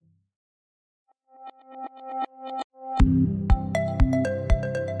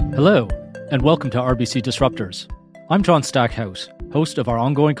Hello, and welcome to RBC Disruptors. I'm John Stackhouse, host of our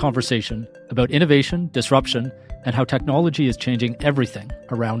ongoing conversation about innovation, disruption, and how technology is changing everything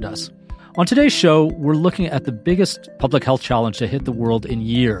around us. On today's show, we're looking at the biggest public health challenge to hit the world in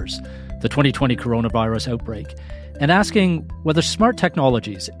years, the 2020 coronavirus outbreak, and asking whether smart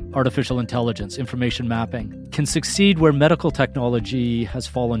technologies, artificial intelligence, information mapping, can succeed where medical technology has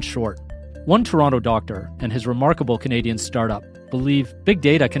fallen short. One Toronto doctor and his remarkable Canadian startup believe big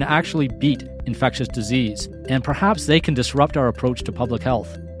data can actually beat infectious disease, and perhaps they can disrupt our approach to public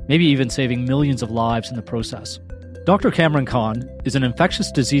health, maybe even saving millions of lives in the process. Dr. Cameron Kahn is an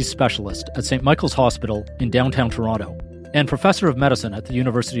infectious disease specialist at St. Michael's Hospital in downtown Toronto and professor of medicine at the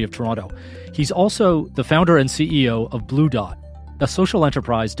University of Toronto. He's also the founder and CEO of Blue Dot, a social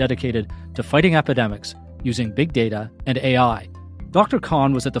enterprise dedicated to fighting epidemics using big data and AI. Dr.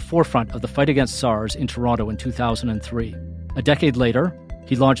 Kahn was at the forefront of the fight against SARS in Toronto in 2003. A decade later,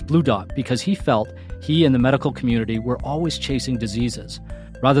 he launched Blue Dot because he felt he and the medical community were always chasing diseases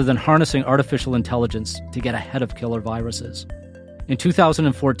rather than harnessing artificial intelligence to get ahead of killer viruses. In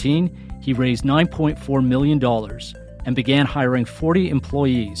 2014, he raised $9.4 million and began hiring 40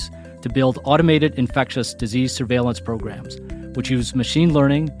 employees to build automated infectious disease surveillance programs, which use machine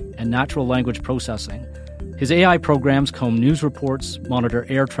learning and natural language processing. His AI programs comb news reports, monitor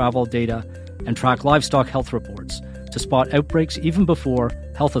air travel data, and track livestock health reports to spot outbreaks even before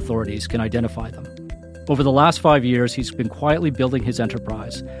health authorities can identify them. Over the last 5 years, he's been quietly building his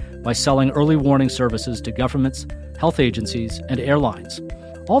enterprise by selling early warning services to governments, health agencies, and airlines.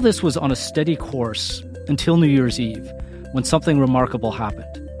 All this was on a steady course until New Year's Eve, when something remarkable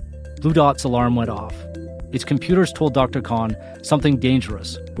happened. Blue Dot's alarm went off. Its computers told Dr. Kahn something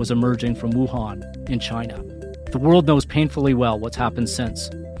dangerous was emerging from Wuhan in China. The world knows painfully well what's happened since.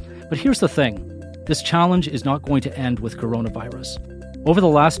 But here's the thing. This challenge is not going to end with coronavirus. Over the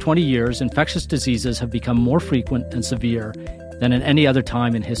last 20 years, infectious diseases have become more frequent and severe than at any other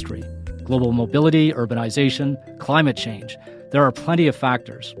time in history. Global mobility, urbanization, climate change. There are plenty of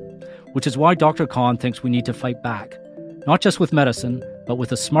factors, which is why Dr. Kahn thinks we need to fight back, not just with medicine, but with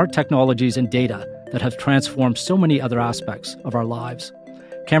the smart technologies and data that have transformed so many other aspects of our lives.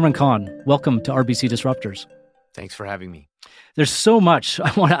 Cameron Kahn, welcome to RBC Disruptors. Thanks for having me. There's so much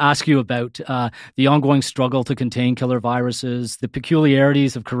I want to ask you about the ongoing struggle to contain killer viruses, the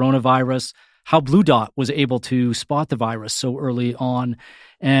peculiarities of coronavirus, how Blue Dot was able to spot the virus so early on,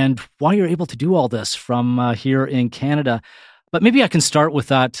 and why you're able to do all this from here in Canada. But maybe I can start with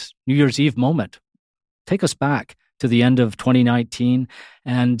that New Year's Eve moment. Take us back to the end of 2019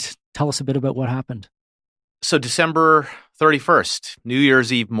 and tell us a bit about what happened. So December 31st, New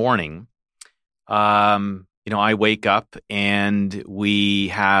Year's Eve morning, I wake up and we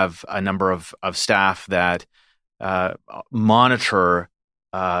have a number of staff that monitor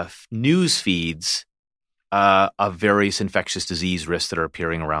news feeds of various infectious disease risks that are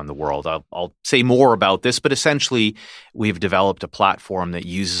appearing around the world. I'll say more about this, but essentially we've developed a platform that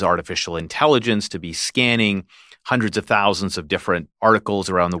uses artificial intelligence to be scanning hundreds of thousands of different articles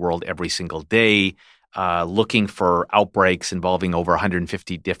around the world every single day, looking for outbreaks involving over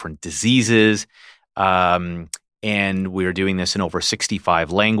 150 different diseases. And we're doing this in over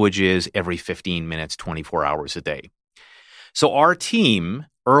 65 languages every 15 minutes, 24 hours a day. So our team,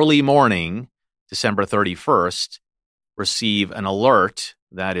 early morning, December 31st, receive an alert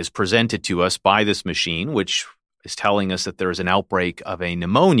that is presented to us by this machine, which is telling us that there is an outbreak of a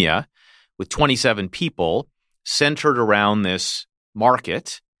pneumonia with 27 people centered around this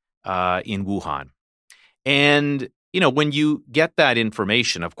market in Wuhan. And, when you get that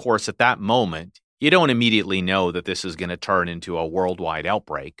information, of course, at that moment, you don't immediately know that this is going to turn into a worldwide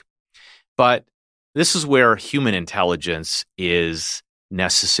outbreak. But this is where human intelligence is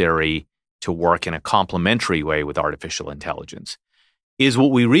necessary to work in a complementary way with artificial intelligence. Is what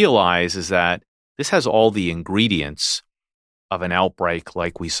we realize is that this has all the ingredients of an outbreak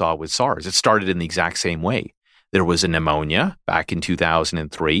like we saw with SARS. It started in the exact same way. There was a pneumonia back in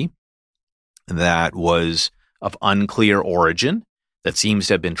 2003 that was of unclear origin that seems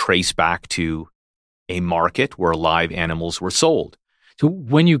to have been traced back to a market where live animals were sold. So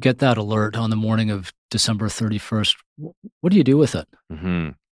when you get that alert on the morning of December 31st, what do you do with it? Mm-hmm.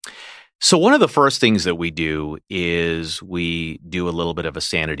 So one of the first things that we do is we do a little bit of a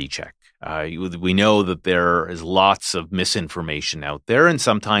sanity check. We know that there is lots of misinformation out there, and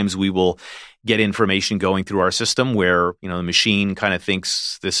sometimes we will get information going through our system where, the machine kind of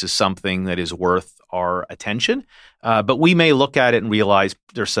thinks this is something that is worth our attention. But we may look at it and realize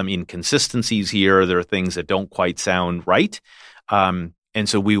there's some inconsistencies here. There are things that don't quite sound right. And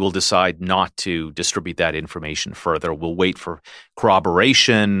so we will decide not to distribute that information further. We'll wait for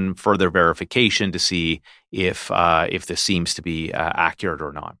corroboration, further verification to see if this seems to be accurate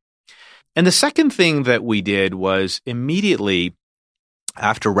or not. And the second thing that we did was immediately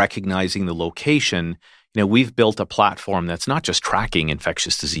after recognizing the location, we've built a platform that's not just tracking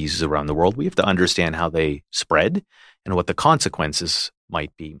infectious diseases around the world. We have to understand how they spread and what the consequences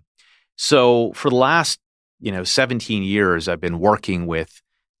might be. So for the last 17 years, I've been working with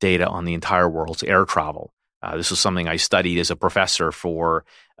data on the entire world's air travel. This was something I studied as a professor for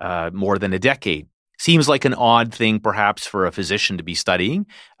more than a decade. Seems like an odd thing, perhaps, for a physician to be studying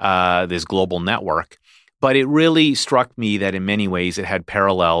this global network. But it really struck me that in many ways it had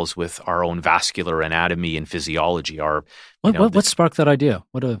parallels with our own vascular anatomy and physiology. What sparked that idea?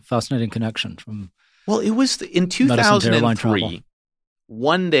 What a fascinating connection from Well, it was in 2003.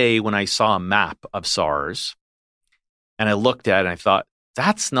 One day when I saw a map of SARS and I looked at it and I thought,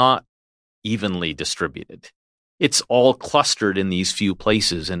 that's not evenly distributed. It's all clustered in these few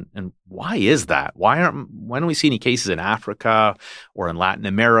places. And why is that? Why don't we see any cases in Africa or in Latin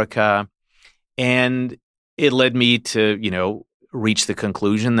America? And it led me to, reach the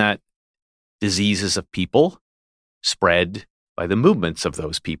conclusion that diseases of people spread by the movements of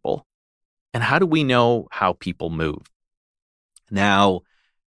those people. And how do we know how people move? Now,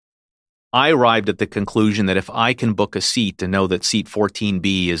 I arrived at the conclusion that if I can book a seat and know that seat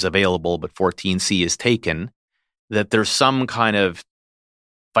 14B is available, but 14C is taken, that there's some kind of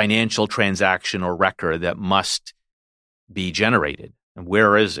financial transaction or record that must be generated. And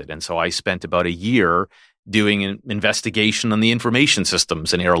where is it? And so I spent about a year doing an investigation on the information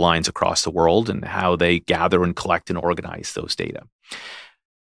systems in airlines across the world and how they gather and collect and organize those data.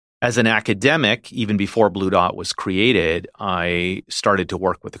 As an academic, even before Blue Dot was created, I started to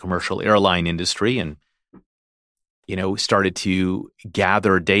work with the commercial airline industry and, started to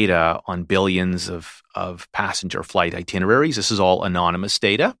gather data on billions of passenger flight itineraries. This is all anonymous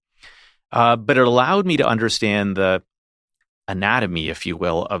data, but it allowed me to understand the anatomy, if you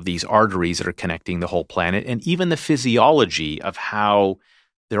will, of these arteries that are connecting the whole planet and even the physiology of how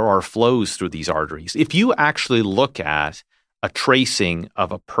there are flows through these arteries. If you actually look at a tracing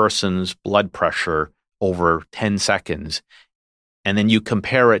of a person's blood pressure over 10 seconds, and then you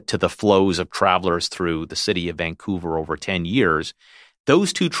compare it to the flows of travelers through the city of Vancouver over 10 years,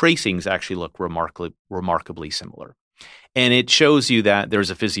 those two tracings actually look remarkably similar. And it shows you that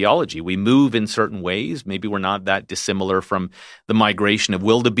there's a physiology. We move in certain ways. Maybe we're not that dissimilar from the migration of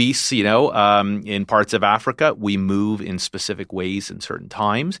wildebeests, in parts of Africa. We move in specific ways in certain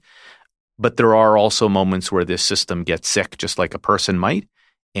times. But there are also moments where this system gets sick, just like a person might,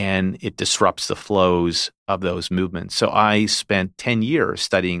 and it disrupts the flows of those movements. So I spent 10 years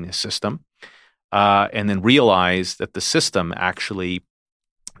studying this system and then realized that the system actually,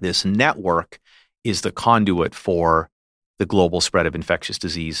 this network, is the conduit for the global spread of infectious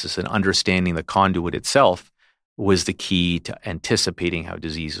diseases, and understanding the conduit itself was the key to anticipating how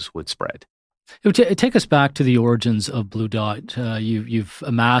diseases would spread. Take us back to the origins of Blue Dot. You've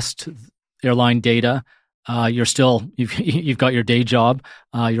amassed airline data. You've got your day job.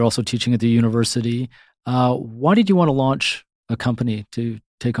 You're also teaching at the university. Why did you want to launch a company to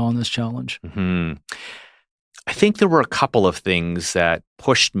take on this challenge? Mm-hmm. I think there were a couple of things that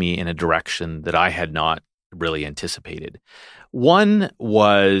pushed me in a direction that I had not really anticipated. One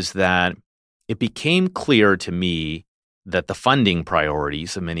was that it became clear to me that the funding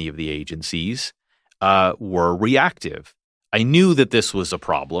priorities of many of the agencies were reactive. I knew that this was a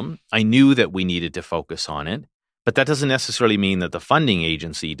problem. I knew that we needed to focus on it, but that doesn't necessarily mean that the funding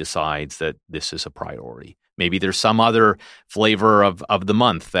agency decides that this is a priority. Maybe there's some other flavor of the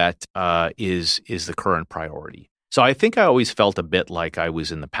month that is the current priority. So I think I always felt a bit like I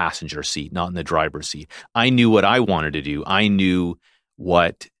was in the passenger seat, not in the driver's seat. I knew what I wanted to do. I knew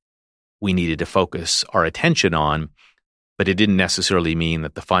what we needed to focus our attention on, but it didn't necessarily mean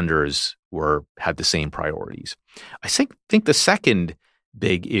that the funders had the same priorities. I think the second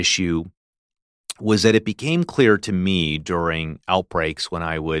big issue was that it became clear to me during outbreaks when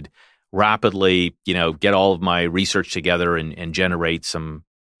I would rapidly, get all of my research together and generate some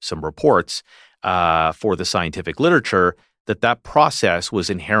reports for the scientific literature, that process was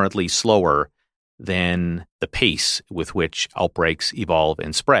inherently slower than the pace with which outbreaks evolve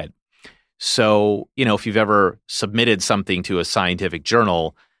and spread. So, if you've ever submitted something to a scientific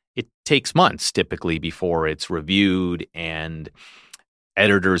journal, it takes months typically before it's reviewed and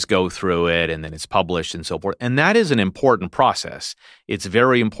editors go through it and then it's published and so forth. And that is an important process. It's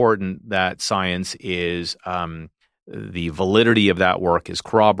very important that science is, the validity of that work is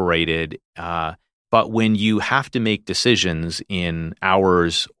corroborated But when you have to make decisions in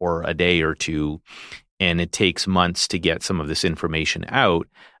hours or a day or two, and it takes months to get some of this information out,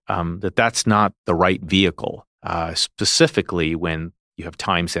 that's not the right vehicle, specifically when you have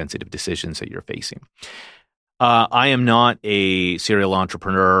time-sensitive decisions that you're facing. I am not a serial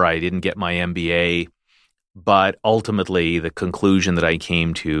entrepreneur. I didn't get my MBA, but ultimately the conclusion that I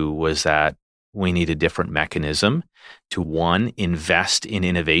came to was that we need a different mechanism to, one, invest in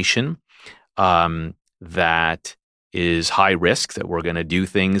innovation that is high risk, that we're going to do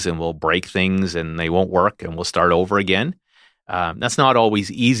things and we'll break things and they won't work and we'll start over again. That's not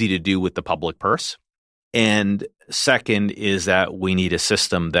always easy to do with the public purse. And second is that we need a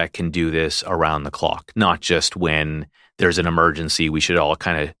system that can do this around the clock, not just when there's an emergency, we should all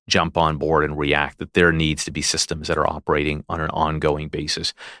kind of jump on board and react, that there needs to be systems that are operating on an ongoing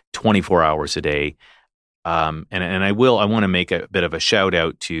basis, 24 hours a day. And I want to make a bit of a shout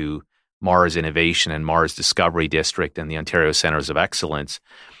out to Mars Innovation and Mars Discovery District and the Ontario Centres of Excellence.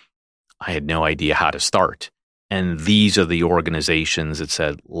 I had no idea how to start. And these are the organizations that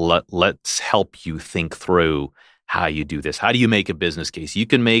said, let's help you think through how you do this. How do you make a business case? You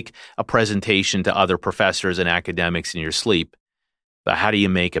can make a presentation to other professors and academics in your sleep, but how do you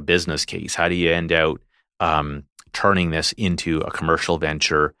make a business case? How do you end out turning this into a commercial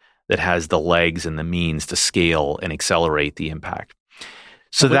venture that has the legs and the means to scale and accelerate the impact?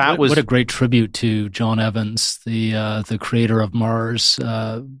 So what a great tribute to John Evans, the creator of Mars,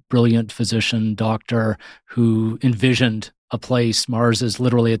 brilliant physician, doctor who envisioned a place. Mars is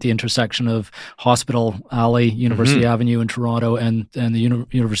literally at the intersection of Hospital Alley, University Avenue in Toronto, and the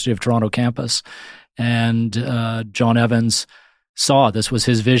University of Toronto campus. And John Evans saw, this was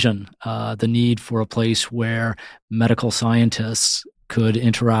his vision, the need for a place where medical scientists could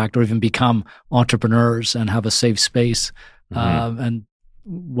interact or even become entrepreneurs and have a safe space. And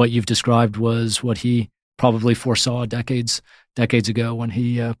what you've described was what he probably foresaw decades ago when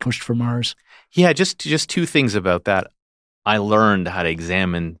he pushed for Mars. Yeah, just two things about that. I learned how to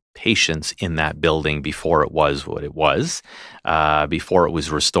examine patients in that building before it was what it was, before it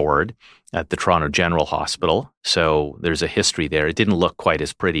was restored at the Toronto General Hospital. So there's a history there. It didn't look quite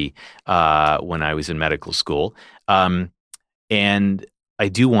as pretty when I was in medical school. And I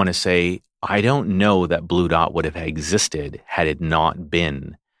do want to say, I don't know that Blue Dot would have existed had it not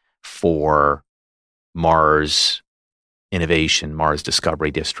been for Mars Innovation, Mars Discovery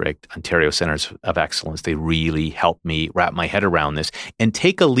District, Ontario Centres of Excellence. They really helped me wrap my head around this and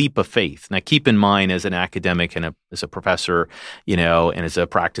take a leap of faith. Now, keep in mind, as an academic and as a professor, and as a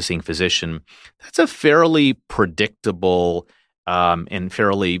practicing physician, that's a fairly predictable and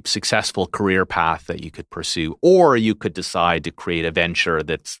fairly successful career path that you could pursue. Or you could decide to create a venture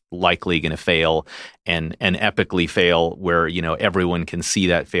that's likely going to fail and epically fail where, everyone can see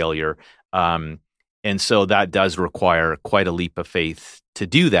that failure. And so that does require quite a leap of faith to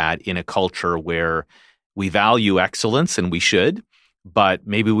do that in a culture where we value excellence, and we should, but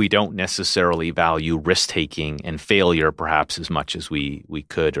maybe we don't necessarily value risk-taking and failure perhaps as much as we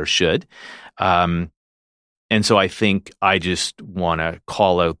could or should. And so I think I just want to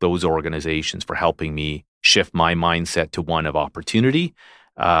call out those organizations for helping me shift my mindset to one of opportunity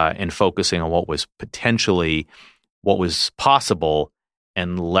and focusing on what was possible,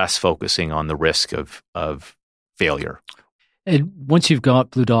 and less focusing on the risk of failure. And once you've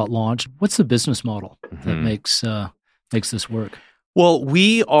got Blue Dot launched, what's the business model that makes this work? Well,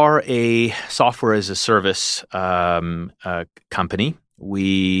 we are a software as a service company.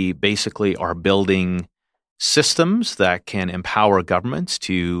 We basically are building systems that can empower governments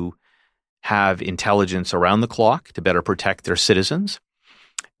to have intelligence around the clock to better protect their citizens.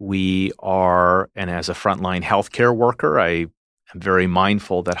 We are, and as a frontline healthcare worker, I am very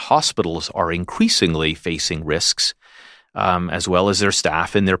mindful that hospitals are increasingly facing risks, as well as their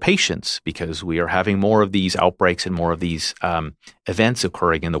staff and their patients, because we are having more of these outbreaks and more of these events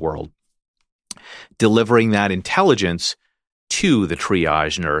occurring in the world. Delivering that intelligence to the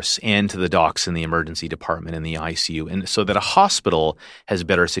triage nurse and to the docs in the emergency department and the ICU, and so that a hospital has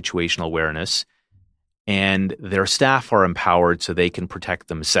better situational awareness and their staff are empowered so they can protect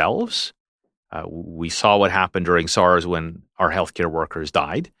themselves. We saw what happened during SARS when our healthcare workers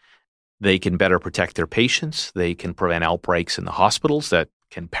died. They can better protect their patients. They can prevent outbreaks in the hospitals that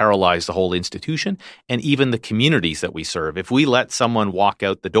can paralyze the whole institution and even the communities that we serve. If we let someone walk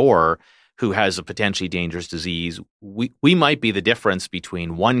out the door who has a potentially dangerous disease, we might be the difference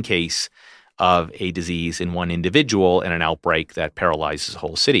between one case of a disease in one individual and an outbreak that paralyzes a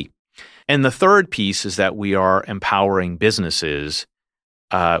whole city. And the third piece is that we are empowering businesses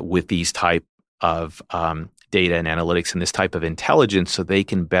with these type of data and analytics and this type of intelligence so they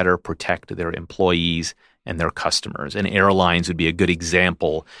can better protect their employees and their customers. And airlines would be a good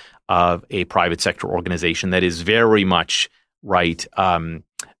example of a private sector organization that is very much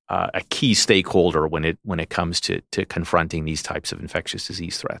a key stakeholder when it comes to confronting these types of infectious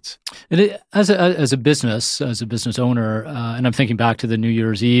disease threats. As a business owner, and I'm thinking back to the New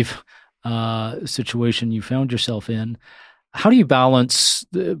Year's Eve situation you found yourself in, how do you balance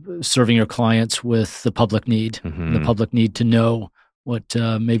serving your clients with the public need, the public need to know what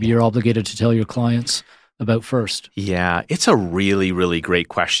maybe you're obligated to tell your clients about first? Yeah, it's a really, really great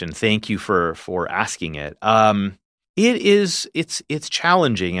question. Thank you for asking it. It's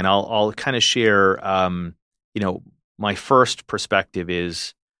challenging, and I'll kind of share. My first perspective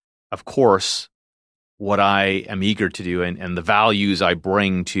is, of course, what I am eager to do, and the values I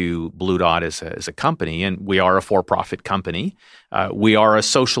bring to Blue Dot as a company. And we are a for-profit company. We are a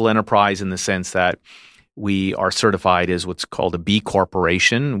social enterprise in the sense that we are certified as what's called a B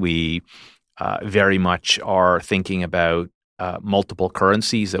Corporation. We very much are thinking about multiple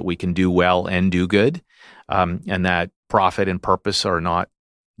currencies that we can do well and do good. And that profit and purpose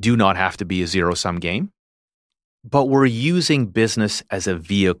do not have to be a zero-sum game. But we're using business as a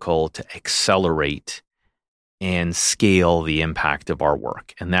vehicle to accelerate and scale the impact of our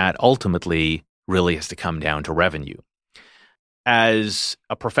work. And that ultimately really has to come down to revenue. As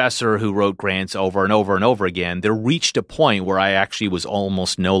a professor who wrote grants over and over and over again, there reached a point where I actually was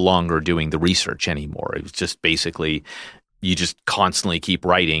almost no longer doing the research anymore. It was just basically you just constantly keep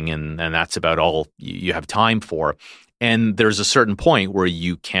writing, and that's about all you have time for. And there's a certain point where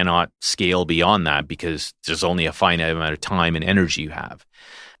you cannot scale beyond that because there's only a finite amount of time and energy you have.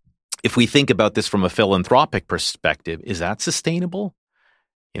 If we think about this from a philanthropic perspective, is that sustainable?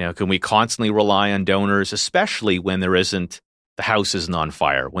 Can we constantly rely on donors, especially when the house isn't on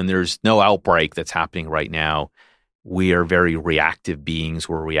fire, when there's no outbreak that's happening right now? We are very reactive beings.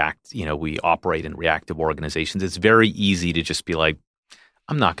 We operate in reactive organizations. It's very easy to just be like,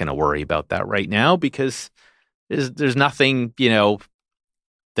 I'm not going to worry about that right now because there's nothing,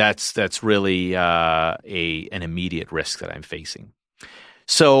 that's really an immediate risk that I'm facing.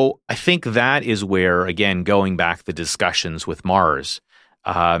 So I think that is where, again, going back the discussions with Mars,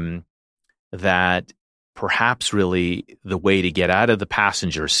 that perhaps really the way to get out of the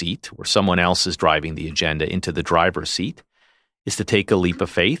passenger seat where someone else is driving the agenda into the driver's seat is to take a leap of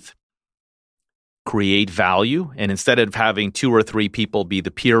faith, create value, and instead of having 2 or 3 people be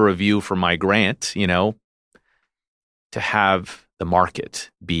the peer review for my grant, to have the market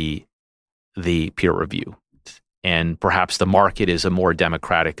be the peer review. And perhaps the market is a more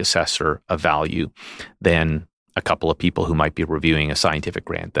democratic assessor of value than a couple of people who might be reviewing a scientific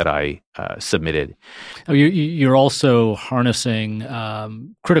grant that I submitted. You're also harnessing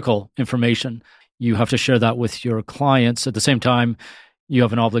critical information. You have to share that with your clients. At the same time, you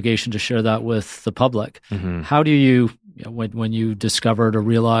have an obligation to share that with the public. Mm-hmm. How do you, when you discovered or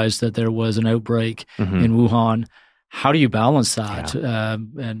realized that there was an outbreak in Wuhan, how do you balance that? Yeah.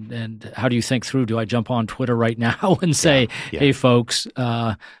 And how do you think through, do I jump on Twitter right now and say, hey, folks,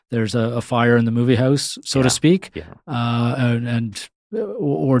 there's a fire in the movie house, so to speak? Yeah.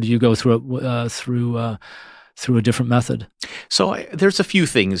 Or do you go through it through a different method? So there's a few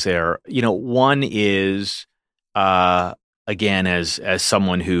things there. One is, again, as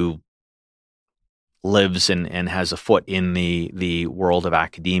someone who lives and has a foot in the world of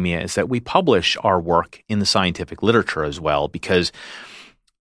academia, is that we publish our work in the scientific literature as well, because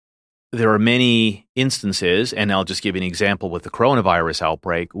there are many instances, and I'll just give you an example with the coronavirus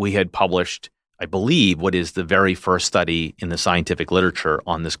outbreak. We had published, I believe, what is the very first study in the scientific literature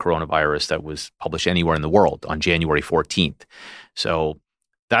on this coronavirus that was published anywhere in the world on January 14th. So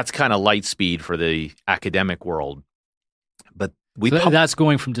that's kind of light speed for the academic world. But that's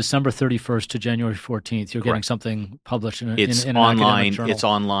going from December 31st to January 14th. You're getting something published in an online. Academic journal. It's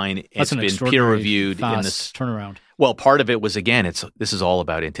online. That's it's been peer reviewed fast in this turnaround. Well, part of it was, again, this is all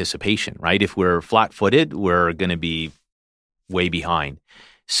about anticipation, right? If we're flat-footed, we're going to be way behind.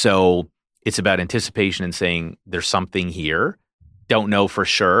 So it's about anticipation and saying there's something here. Don't know for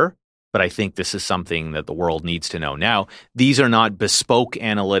sure, but I think this is something that the world needs to know. Now, these are not bespoke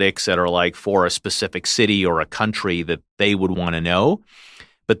analytics that are like for a specific city or a country that they would want to know,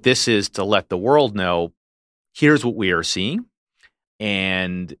 but this is to let the world know, here's what we are seeing.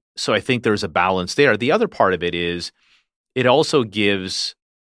 And so I think there's a balance there. The other part of it is it also gives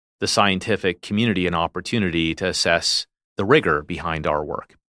the scientific community an opportunity to assess the rigor behind our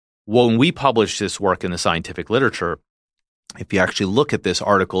work. When we publish this work in the scientific literature, if you actually look at this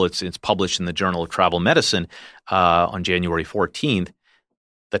article, it's published in the Journal of Travel Medicine on January 14th.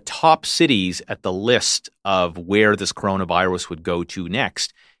 the top cities at the list of where this coronavirus would go to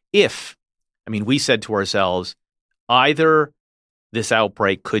next. We said to ourselves, either this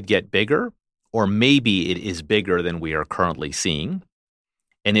outbreak could get bigger, or maybe it is bigger than we are currently seeing.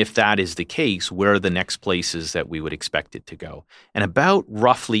 And if that is the case, where are the next places that we would expect it to go? And about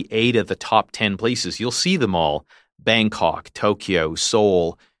roughly 8 of the top 10 places, you'll see them all: Bangkok, Tokyo,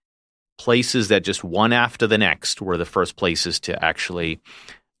 Seoul, places that just one after the next were the first places to actually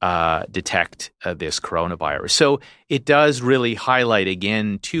detect this coronavirus. So it does really highlight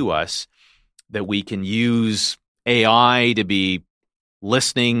again to us that we can use AI to be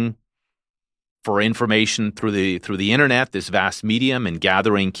listening for information through the internet, this vast medium, and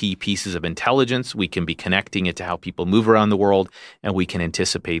gathering key pieces of intelligence. We can be connecting it to how people move around the world, and we can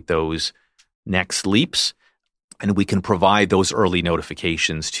anticipate those next leaps, and we can provide those early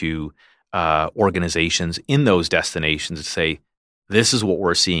notifications to organizations in those destinations to say, this is what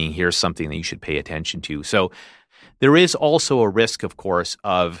we're seeing. Here's something that you should pay attention to. So there is also a risk, of course,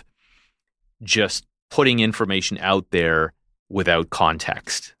 of just putting information out there without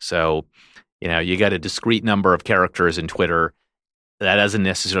context. So, you got a discrete number of characters in Twitter. That doesn't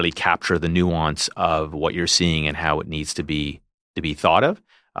necessarily capture the nuance of what you're seeing and how it needs to be thought of.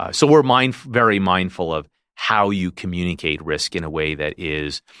 So we're very mindful of how you communicate risk in a way that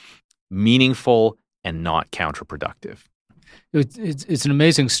is meaningful and not counterproductive. It's an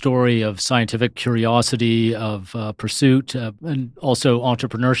amazing story of scientific curiosity, of pursuit, and also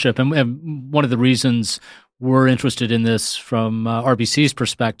entrepreneurship. And one of the reasons we're interested in this from RBC's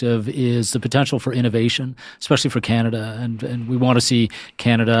perspective is the potential for innovation, especially for Canada. And we want to see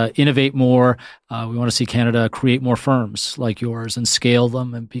Canada innovate more. We want to see Canada create more firms like yours and scale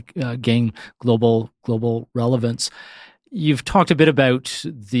them and gain global relevance. You've talked a bit about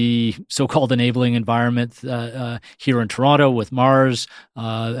the so-called enabling environment here in Toronto with Mars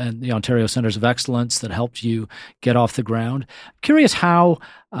and the Ontario Centres of Excellence that helped you get off the ground. I'm curious how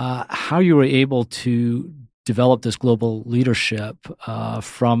you were able to develop this global leadership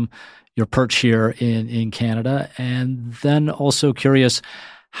from your perch here in Canada, and then also curious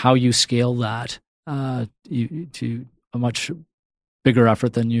how you scale that to a much bigger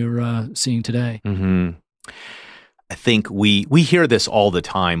effort than you're seeing today. Mm-hmm. I think we hear this all the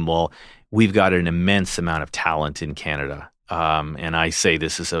time. Well, we've got an immense amount of talent in Canada. And I say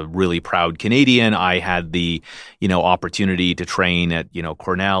this as a really proud Canadian. I had the, opportunity to train at,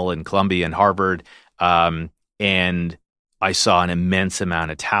 Cornell and Columbia and Harvard. And I saw an immense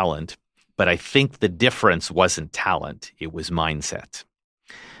amount of talent. But I think the difference wasn't talent. It was mindset.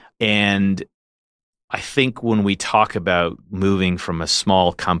 And I think when we talk about moving from a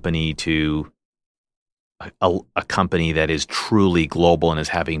small company to a company that is truly global and is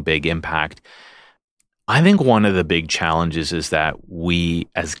having big impact, I think one of the big challenges is that we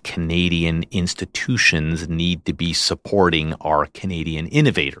as Canadian institutions need to be supporting our Canadian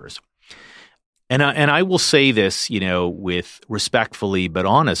innovators. And I will say this, with respectfully but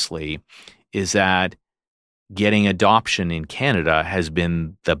honestly, is that getting adoption in Canada has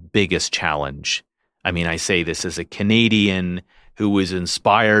been the biggest challenge. I say this as a Canadian who was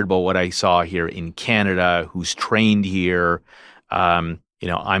inspired by what I saw here in Canada, who's trained here. I'm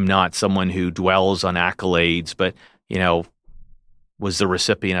not someone who dwells on accolades, but, was the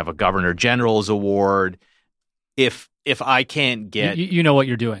recipient of a Governor General's Award. If I can't get... You know what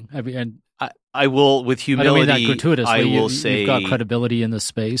you're doing. I will, with humility, I don't mean that gratuitously. I will say... You've got credibility in this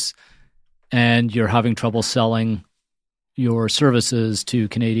space, and you're having trouble selling your services to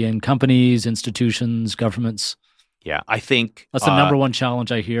Canadian companies, institutions, governments. Yeah, I think that's the number one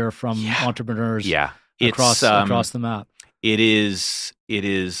challenge I hear from entrepreneurs across the map. It is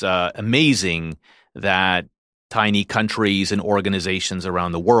amazing that tiny countries and organizations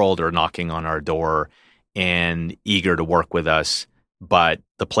around the world are knocking on our door and eager to work with us, but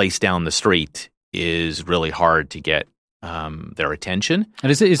the place down the street is really hard to get their attention.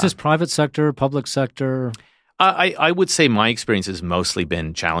 And is this private sector, public sector? I would say my experience has mostly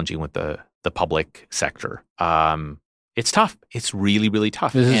been challenging with the public sector. It's tough. It's really, really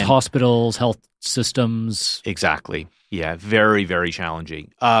tough. This is hospitals, health systems. Exactly. Yeah. Very, very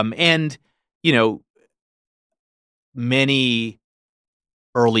challenging. And, many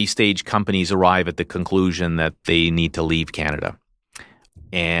early stage companies arrive at the conclusion that they need to leave Canada.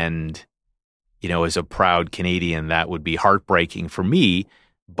 And, as a proud Canadian, that would be heartbreaking for me,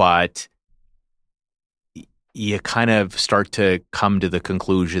 but you kind of start to come to the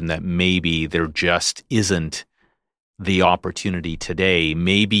conclusion that maybe there just isn't the opportunity today.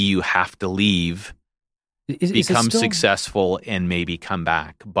 Maybe you have to leave, become successful, and maybe come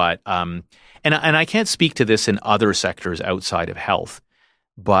back. But and I can't speak to this in other sectors outside of health,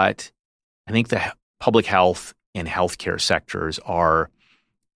 but I think the public health and healthcare sectors are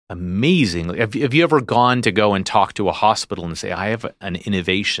amazing. Have you ever gone to go and talk to a hospital and say, I have an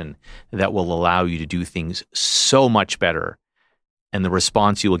innovation that will allow you to do things so much better? And the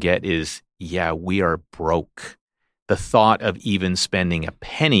response you will get is, yeah, we are broke. The thought of even spending a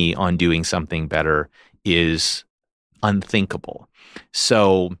penny on doing something better is unthinkable.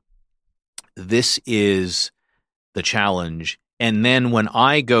 So this is the challenge. And then when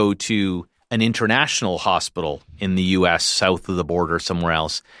I go to an international hospital in the US, south of the border, somewhere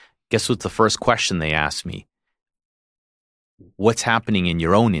else, guess what's the first question they ask me? What's happening in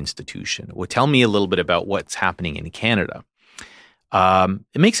your own institution? Well, tell me a little bit about what's happening in Canada.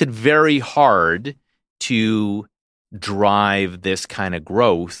 It makes it very hard to drive this kind of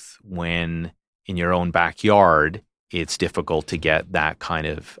growth when in your own backyard, it's difficult to get that kind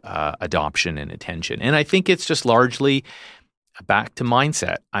of adoption and attention. And I think it's just largely back to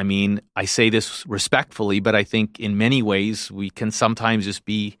mindset. I mean, I say this respectfully, but I think in many ways we can sometimes just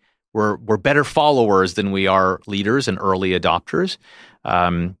we're better followers than we are leaders and early adopters.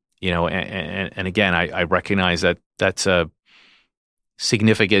 And again, I recognize that that's a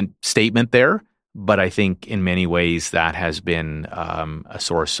significant statement there, but I think in many ways that has been a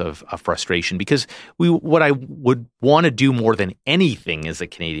source of frustration, because what I would want to do more than anything as a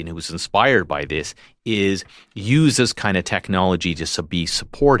Canadian who was inspired by this is use this kind of technology to be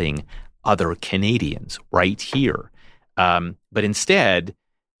supporting other Canadians right here. But instead,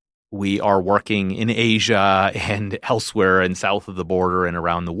 we are working in Asia and elsewhere and south of the border and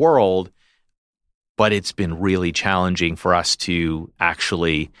around the world, but it's been really challenging for us to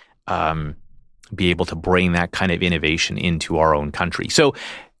actually be able to bring that kind of innovation into our own country. So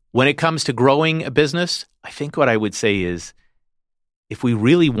when it comes to growing a business, I think what I would say is if we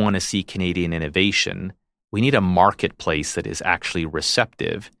really want to see Canadian innovation, we need a marketplace that is actually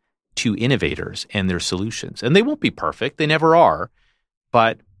receptive to innovators and their solutions. And they won't be perfect. They never are.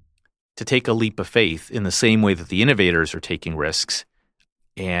 But to take a leap of faith in the same way that the innovators are taking risks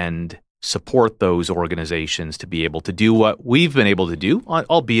and support those organizations to be able to do what we've been able to do,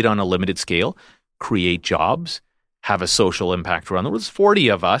 albeit on a limited scale, create jobs, have a social impact around the world. There's 40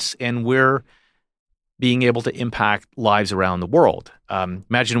 of us, and we're being able to impact lives around the world.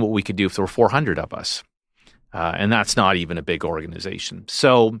 Imagine what we could do if there were 400 of us. And that's not even a big organization.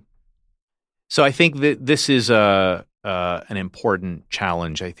 So I think that this is an important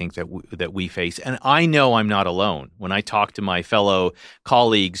challenge, I think, that we face. And I know I'm not alone. When I talk to my fellow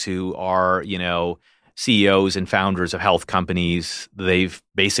colleagues who are, CEOs and founders of health companies, they've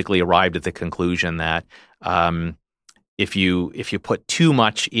basically arrived at the conclusion that if you put too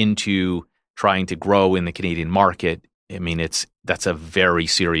much into trying to grow in the Canadian market, I mean, that's a very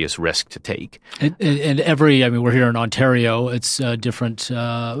serious risk to take. And we're here in Ontario. It's different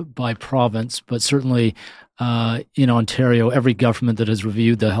by province, but certainly in Ontario, every government that has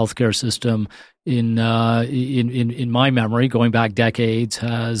reviewed the healthcare system in my memory, going back decades,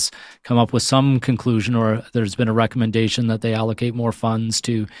 has come up with some conclusion, or there's been a recommendation that they allocate more funds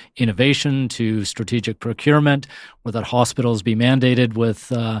to innovation, to strategic procurement, or that hospitals be mandated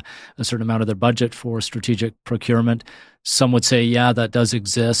with a certain amount of their budget for strategic procurement. Some would say, yeah, that does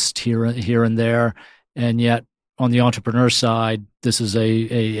exist here and there, and yet on the entrepreneur side, this is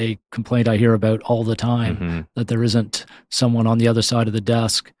a complaint I hear about all the time, that there isn't someone on the other side of the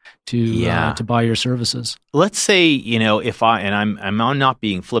desk to buy your services. Let's say, I'm not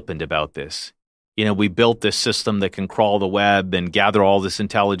being flippant about this. We built this system that can crawl the web and gather all this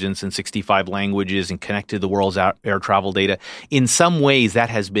intelligence in 65 languages and connect to the world's air travel data. In some ways, that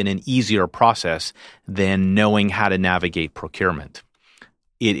has been an easier process than knowing how to navigate procurement.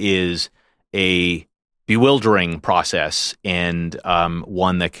 It is a bewildering process and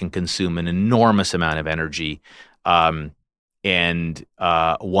one that can consume an enormous amount of energy, and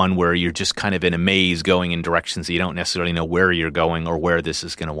one where you're just kind of in a maze going in directions that you don't necessarily know where you're going or where this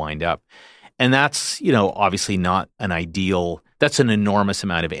is going to wind up. And that's, obviously not an ideal. That's an enormous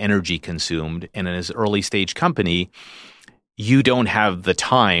amount of energy consumed. And as an early stage company, you don't have the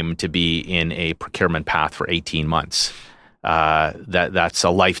time to be in a procurement path for 18 months. That's a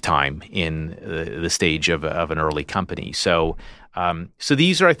lifetime in the stage of an early company. So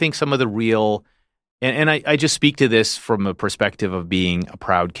these are, I think, some of the real, and I just speak to this from a perspective of being a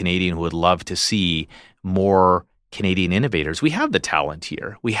proud Canadian who would love to see more Canadian innovators. We have the talent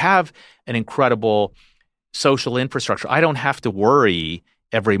here. We have an incredible social infrastructure. I don't have to worry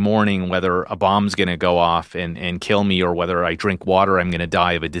every morning whether a bomb's going to go off and kill me, or whether I drink water, I'm going to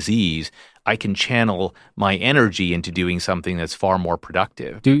die of a disease. I can channel my energy into doing something that's far more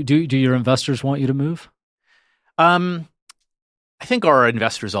productive. Do your investors want you to move? I think our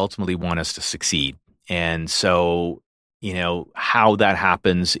investors ultimately want us to succeed. And so, how that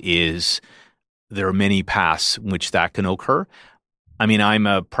happens is there are many paths in which that can occur. I mean, I'm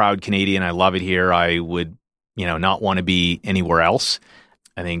a proud Canadian. I love it here. I would, not want to be anywhere else.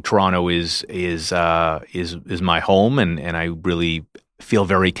 I think Toronto is my home, and I really feel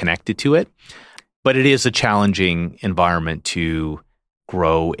very connected to it. But it is a challenging environment to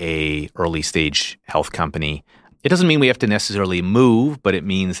grow a early stage health company. It doesn't mean we have to necessarily move, but it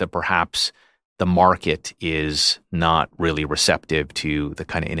means that perhaps the market is not really receptive to the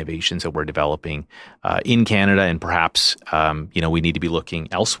kind of innovations that we're developing in Canada, and perhaps we need to be looking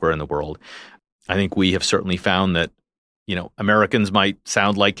elsewhere in the world. I think we have certainly found that Americans might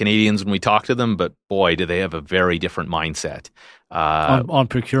sound like Canadians when we talk to them, but boy, do they have a very different mindset on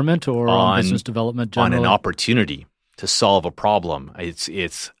procurement or on business development generally? On an opportunity to solve a problem.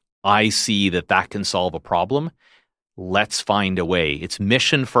 It's I see that can solve a problem. Let's find a way. It's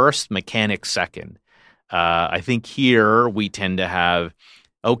mission first, mechanics second. I think here we tend to have,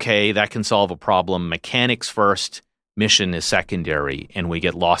 okay, that can solve a problem. Mechanics first, mission is secondary, and we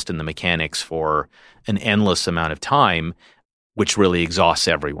get lost in the mechanics for an endless amount of time, which really exhausts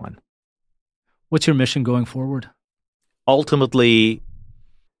everyone. What's your mission going forward? Ultimately,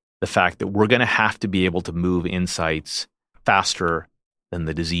 the fact that we're going to have to be able to move insights faster than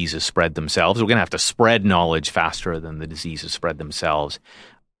the diseases spread themselves. We're going to have to spread knowledge faster than the diseases spread themselves.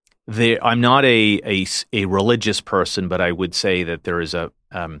 I'm not a religious person, but I would say that there is a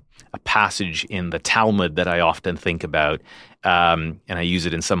passage in the Talmud that I often think about, and I use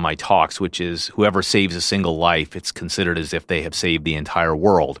it in some of my talks, which is, whoever saves a single life, it's considered as if they have saved the entire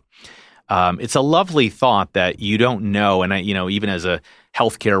world. It's a lovely thought that you don't know, and even as a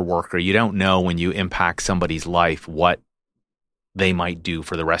healthcare worker, you don't know when you impact somebody's life what they might do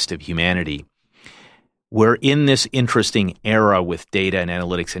for the rest of humanity. We're in this interesting era with data and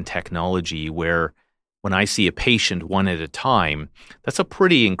analytics and technology where when I see a patient one at a time, that's a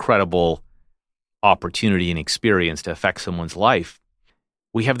pretty incredible opportunity and experience to affect someone's life.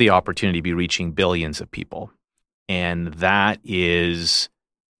 We have the opportunity to be reaching billions of people. And that is,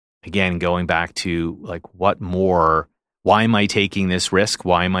 again, going back to what more? Why am I taking this risk?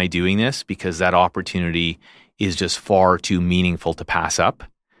 Why am I doing this? Because that opportunity is just far too meaningful to pass up.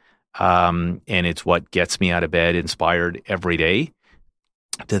 And it's what gets me out of bed inspired every day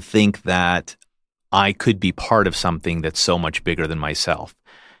to think that I could be part of something that's so much bigger than myself.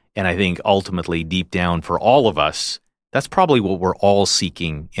 And I think ultimately, deep down for all of us, that's probably what we're all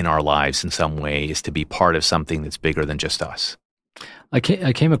seeking in our lives in some way, is to be part of something that's bigger than just us. I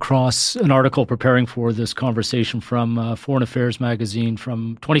came across an article preparing for this conversation from Foreign Affairs magazine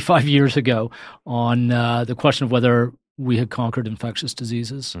from 25 years ago on the question of whether we had conquered infectious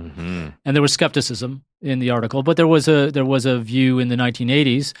diseases. Mm-hmm. And there was skepticism in the article, but there was a view in the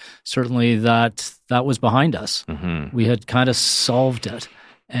 1980s, certainly, that was behind us. Mm-hmm. We had kind of solved it,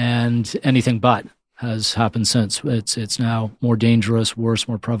 and anything but has happened since. It's now more dangerous, worse,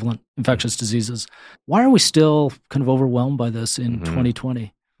 more prevalent infectious diseases. Why are we still kind of overwhelmed by this in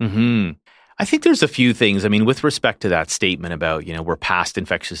 2020? Mm-hmm. I think there's a few things. I mean, with respect to that statement about, we're past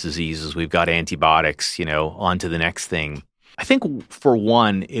infectious diseases, we've got antibiotics, on to the next thing. I think, for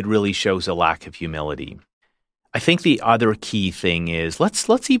one, it really shows a lack of humility. I think the other key thing is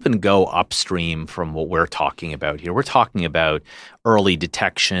let's even go upstream from what we're talking about here. We're talking about early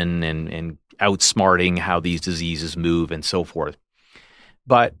detection and outsmarting how these diseases move and so forth.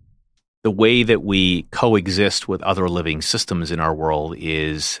 But the way that we coexist with other living systems in our world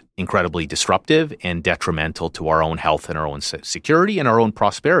is incredibly disruptive and detrimental to our own health and our own security and our own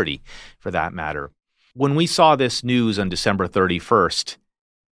prosperity, for that matter. When we saw this news on December 31st,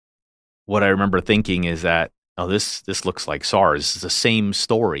 what I remember thinking is that, this looks like SARS. It's the same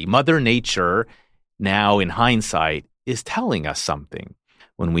story. Mother Nature, now in hindsight, is telling us something.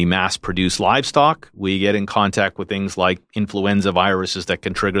 When we mass produce livestock, we get in contact with things like influenza viruses that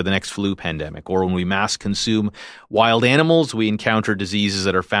can trigger the next flu pandemic. Or when we mass consume wild animals, we encounter diseases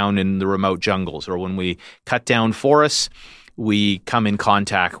that are found in the remote jungles. Or when we cut down forests, we come in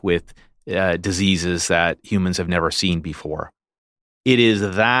contact with diseases that humans have never seen before. It is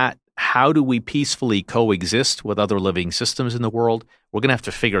that, how do we peacefully coexist with other living systems in the world? We're going to have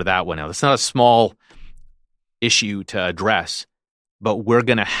to figure that one out. It's not a small issue to address, but we're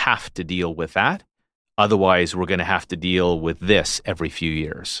going to have to deal with that. Otherwise, we're going to have to deal with this every few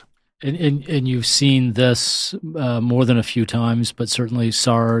years. And you've seen this more than a few times, but certainly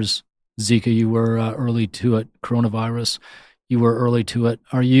SARS, Zika, you were early to it. Coronavirus, you were early to it.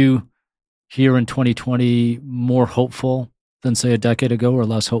 Are you here in 2020 more hopeful than, say, a decade ago, or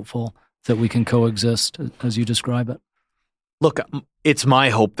less hopeful that we can coexist as you describe it? Look, it's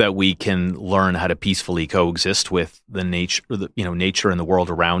my hope that we can learn how to peacefully coexist with the nature, nature and the world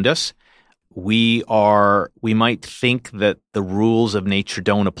around us. We might think that the rules of nature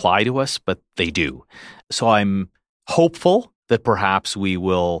don't apply to us, but they do. So I'm hopeful that perhaps we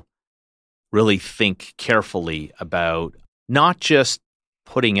will really think carefully about not just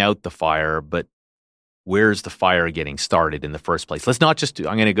putting out the fire, but where's the fire getting started in the first place? Let's not just,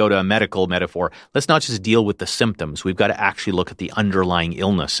 I'm going to go to a medical metaphor. Let's not just deal with the symptoms. We've got to actually look at the underlying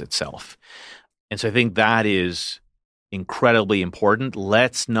illness itself. And so I think that is incredibly important.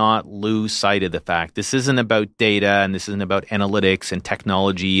 Let's not lose sight of the fact this isn't about data and this isn't about analytics and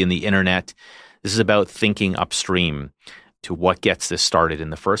technology and the internet. This is about thinking upstream to what gets this started in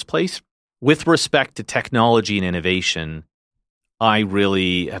the first place. With respect to technology and innovation, I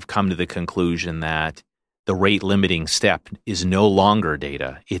really have come to the conclusion that the rate limiting step is no longer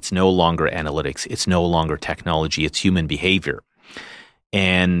data. It's no longer analytics. It's no longer technology. It's human behavior.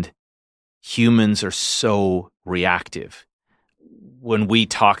 And humans are so reactive. When we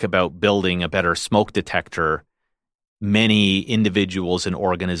talk about building a better smoke detector, many individuals and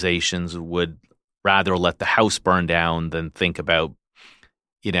organizations would rather let the house burn down than think about,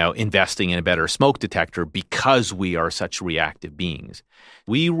 investing in a better smoke detector because we are such reactive beings.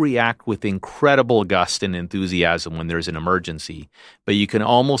 We react with incredible gust and enthusiasm when there's an emergency, but you can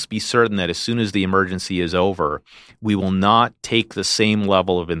almost be certain that as soon as the emergency is over, we will not take the same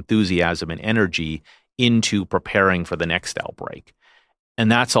level of enthusiasm and energy into preparing for the next outbreak. And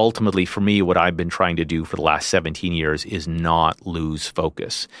that's ultimately, for me, what I've been trying to do for the last 17 years is not lose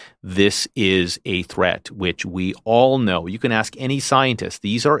focus. This is a threat which we all know. You can ask any scientist.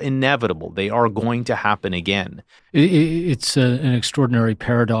 These are inevitable. They are going to happen again. It's an extraordinary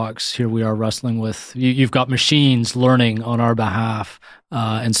paradox here we are wrestling with. You've got machines learning on our behalf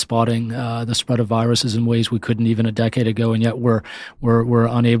and spotting the spread of viruses in ways we couldn't even a decade ago, and yet we're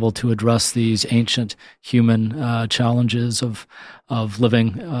unable to address these ancient human challenges of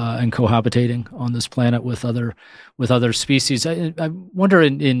living and cohabitating on this planet with other species. I wonder,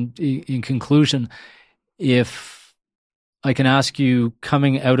 in conclusion, if I can ask you,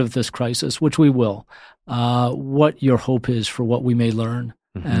 coming out of this crisis, which we will, what your hope is for what we may learn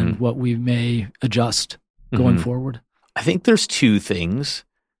and what we may adjust going forward. I think there's two things.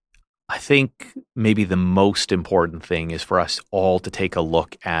 I think maybe the most important thing is for us all to take a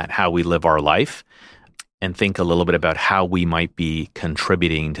look at how we live our life and think a little bit about how we might be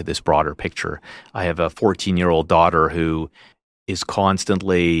contributing to this broader picture. I have a 14-year-old daughter who is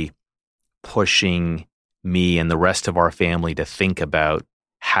constantly pushing me and the rest of our family to think about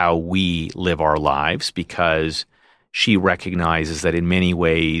how we live our lives, because she recognizes that in many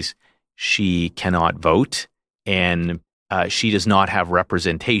ways she cannot vote and she does not have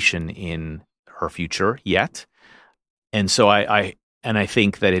representation in her future yet. And so I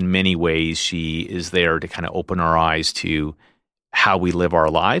think that in many ways she is there to kind of open our eyes to how we live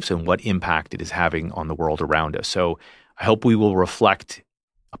our lives and what impact it is having on the world around us. So I hope we will reflect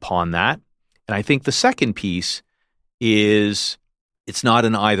upon that. And I think the second piece is it's not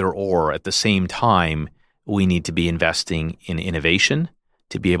an either or. At the same time, we need to be investing in innovation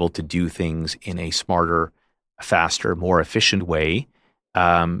to be able to do things in a smarter, faster, more efficient way,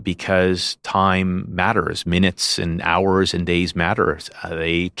 because time matters. Minutes and hours and days matter.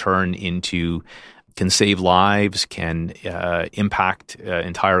 They can save lives, can impact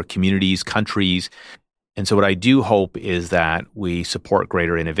entire communities, countries. And so what I do hope is that we support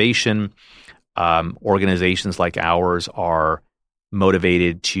greater innovation. Organizations like ours are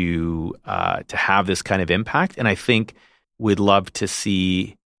motivated to have this kind of impact. And I think we'd love to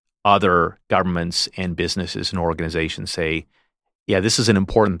see other governments and businesses and organizations say, yeah, this is an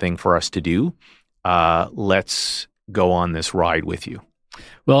important thing for us to do. Let's go on this ride with you.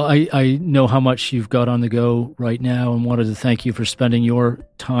 Well, I know how much you've got on the go right now, and wanted to thank you for spending your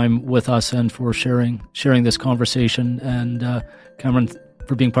time with us and for sharing this conversation. And Cameron,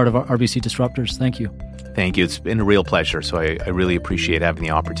 for being part of our RBC Disruptors. Thank you. Thank you. It's been a real pleasure. So I really appreciate having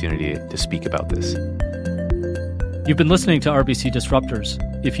the opportunity to speak about this. You've been listening to RBC Disruptors.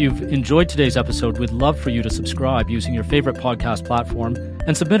 If you've enjoyed today's episode, we'd love for you to subscribe using your favorite podcast platform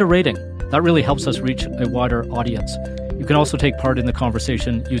and submit a rating. That really helps us reach a wider audience. You can also take part in the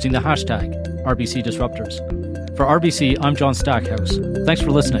conversation using the hashtag RBC Disruptors. For RBC, I'm John Stackhouse. Thanks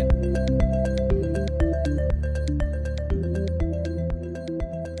for listening.